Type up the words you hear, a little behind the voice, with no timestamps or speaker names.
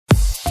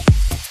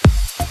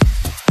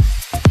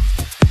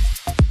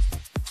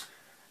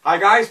Hi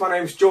guys, my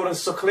name's Jordan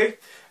Suckley.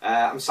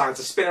 I'm signed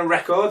to Spinning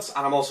Records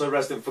and I'm also a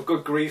resident for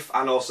Goodgreef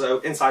and also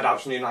inside out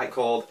from a new night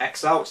called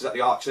XL, which is at the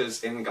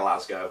Archers in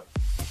Glasgow.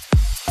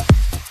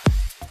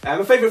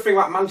 My favourite thing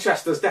about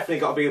Manchester's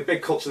definitely got to be the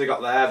big culture they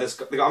got there.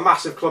 They've got a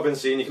massive clubbing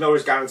scene. You can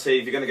always guarantee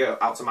if you're going to go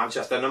out to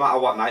Manchester, no matter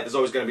what night, there's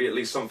always going to be at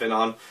least something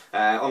on.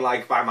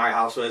 Unlike by my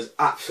house where there's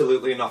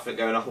absolutely nothing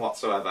going on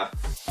whatsoever.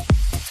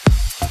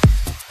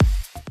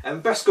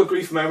 Best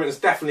Goodgreef moment has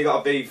definitely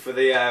got to be for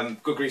the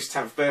Goodgreef's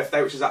 10th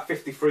birthday, which is at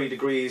 53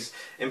 Degrees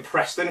in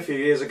Preston a few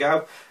years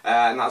ago.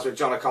 And that was with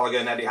John O'Callagher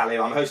and Eddie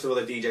Hallion, and a host of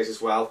other DJs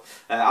as well.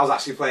 I was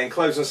actually playing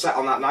closing set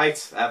on that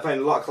night,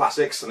 playing a lot of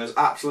classics, and it was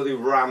absolutely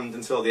rammed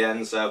until the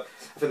end, so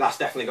I think that's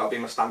definitely got to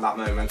be my standout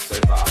moment so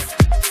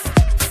far.